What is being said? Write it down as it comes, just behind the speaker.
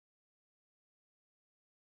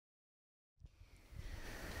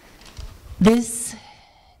This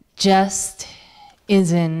just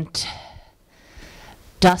isn't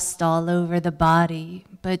dust all over the body,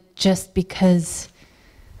 but just because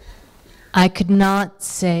I could not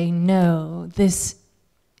say no, this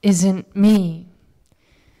isn't me.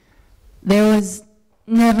 There was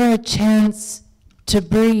never a chance to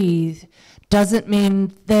breathe. Doesn't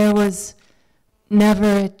mean there was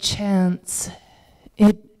never a chance.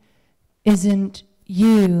 It isn't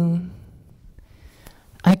you.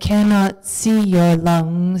 I cannot see your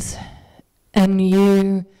lungs, and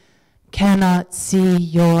you cannot see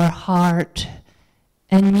your heart,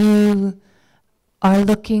 and you are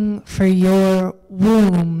looking for your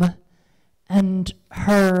womb and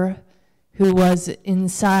her who was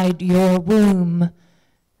inside your womb,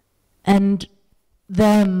 and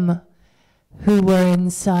them who were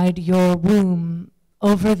inside your womb,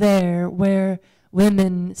 over there where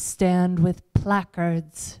women stand with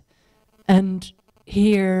placards, and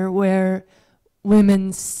here where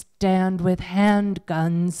women stand with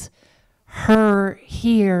handguns, her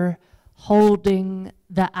here holding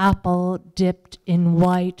the apple dipped in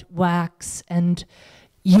white wax, and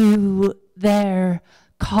you there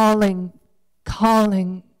calling,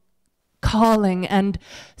 calling, calling, and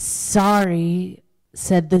sorry,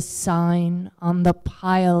 said the sign on the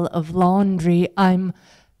pile of laundry. I'm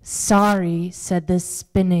sorry, said the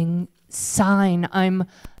spinning sign. I'm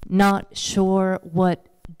not sure what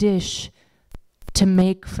dish to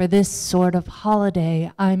make for this sort of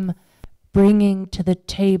holiday. I'm bringing to the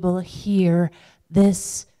table here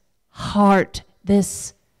this heart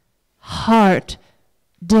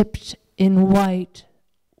dipped in white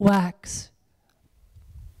wax.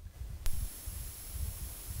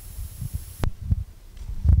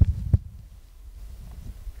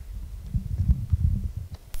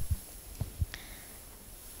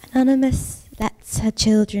 Anonymous lets her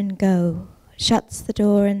children go, shuts the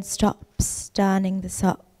door and stops darning the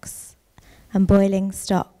socks and boiling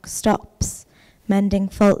stock, stops mending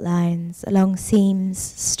fault lines along seams,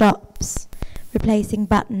 stops replacing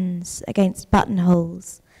buttons against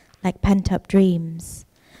buttonholes like pent-up dreams,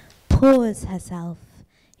 pours herself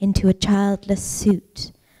into a childless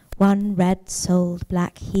suit, one red-soled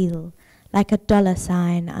black heel, like a dollar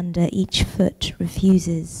sign under each foot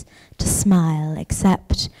refuses to smile,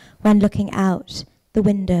 except when looking out the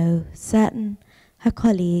window, certain her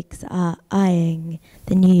colleagues are eyeing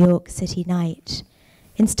the New York City night,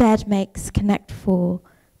 instead makes Connect 4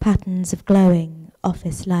 patterns of glowing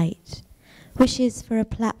office light, wishes for a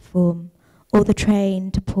platform or the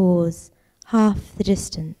train to pause half the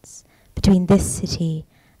distance between this city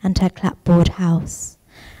and her clapboard house,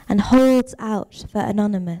 and holds out for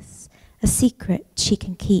Anonymous a secret she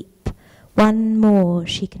can keep, one more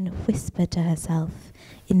she can whisper to herself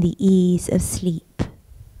in the ease of sleep.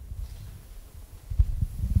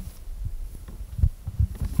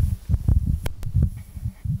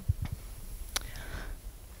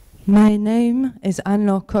 My name is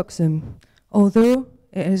Laure Coxam, although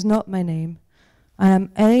it is not my name. I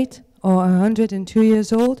am 8 or 102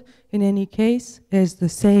 years old. In any case, it is the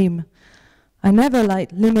same. I never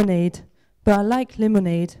liked lemonade, but I like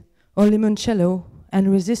lemonade, or limoncello, and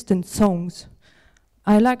resistant songs.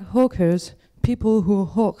 I like hawkers, people who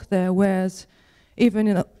hawk their wares, even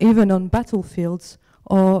on battlefields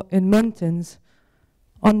or in mountains.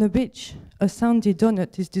 On the beach, a sandy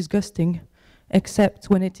donut is disgusting, except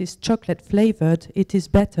when it is chocolate-flavored, it is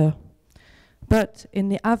better. But in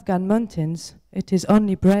the Afghan mountains, it is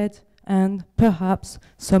only bread and, perhaps,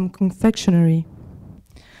 some confectionery.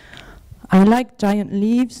 I like giant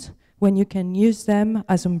leaves when you can use them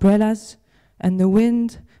as umbrellas, and the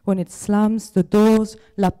wind when it slams the doors.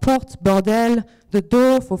 La porte, bordel, the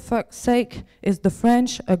door, for fuck's sake, is the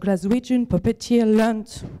French a Glaswegian puppeteer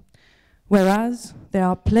learnt. Whereas there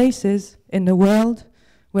are places in the world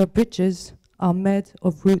where bridges are made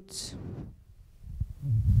of roots.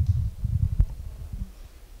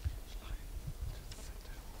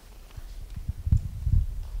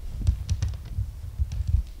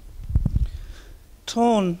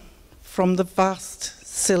 Torn from the vast,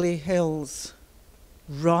 silly hills,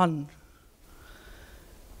 run.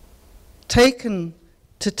 Taken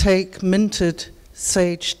to take minted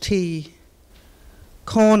sage tea,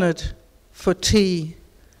 cornered for tea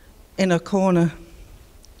in a corner.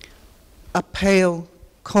 A pale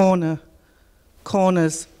corner,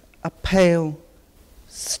 corners a pale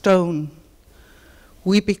stone.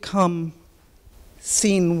 We become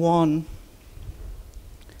scene one.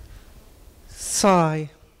 Sigh.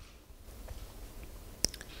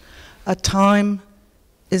 A time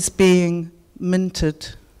is being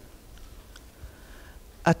minted.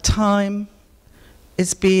 A time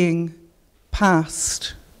is being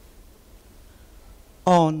passed.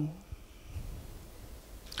 on.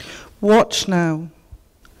 Watch now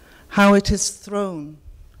how it is thrown,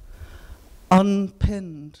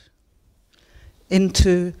 unpinned,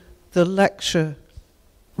 into the lecture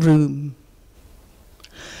room.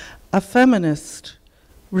 A feminist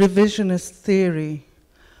revisionist theory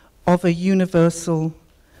of a universal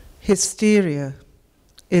hysteria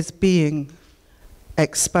is being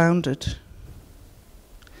expounded.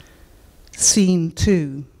 Scene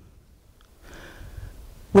 2,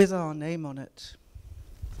 with our name on it.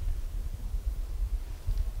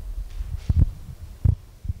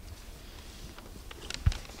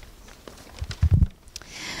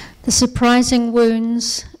 The surprising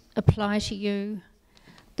wounds apply to you.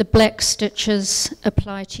 The black stitches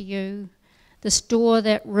apply to you. This door,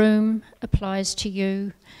 that room applies to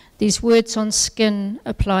you. These words on skin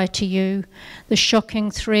apply to you. The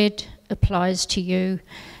shocking thread applies to you.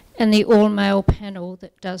 And the all-male panel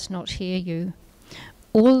that does not hear you.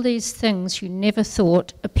 All these things you never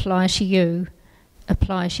thought apply to you,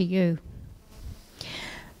 apply to you.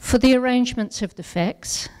 For the arrangements of the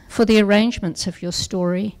facts, for the arrangements of your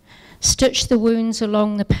story, stitch the wounds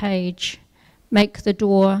along the page, make the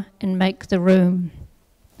door and make the room.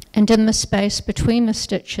 And in the space between the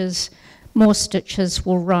stitches, more stitches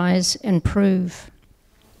will rise and prove.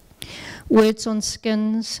 Words on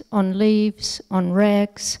skins, on leaves, on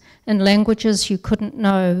rags, and languages you couldn't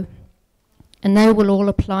know. And they will all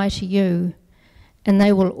apply to you, and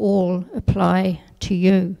they will all apply to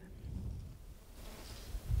you.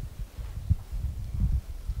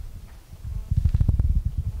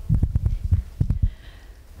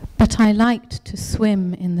 But I liked to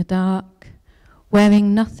swim in the dark,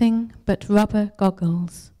 wearing nothing but rubber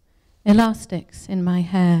goggles, elastics in my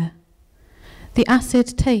hair, the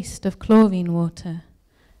acid taste of chlorine water,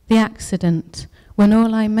 the accident when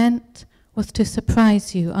all I meant was to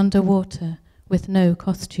surprise you underwater with no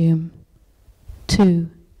costume. 2.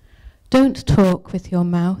 Don't talk with your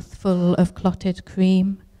mouth full of clotted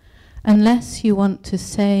cream unless you want to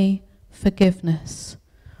say forgiveness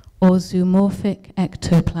or zoomorphic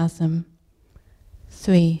ectoplasm.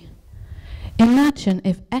 3. Imagine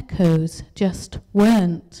if echoes just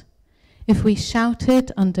weren't, if we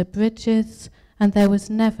shouted under bridges and there was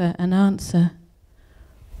never an answer.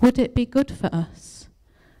 Would it be good for us,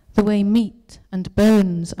 the way meat and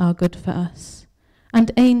bones are good for us,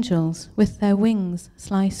 and angels with their wings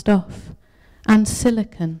sliced off, and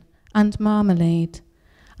silicon and marmalade,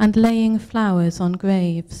 and laying flowers on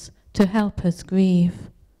graves to help us grieve?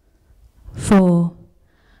 4.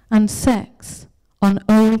 And sex on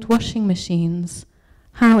old washing machines,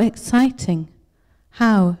 how exciting,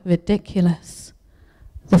 how ridiculous.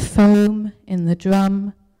 The foam in the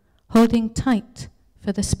drum, holding tight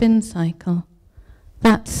for the spin cycle,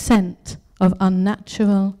 that scent of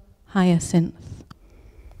unnatural hyacinth.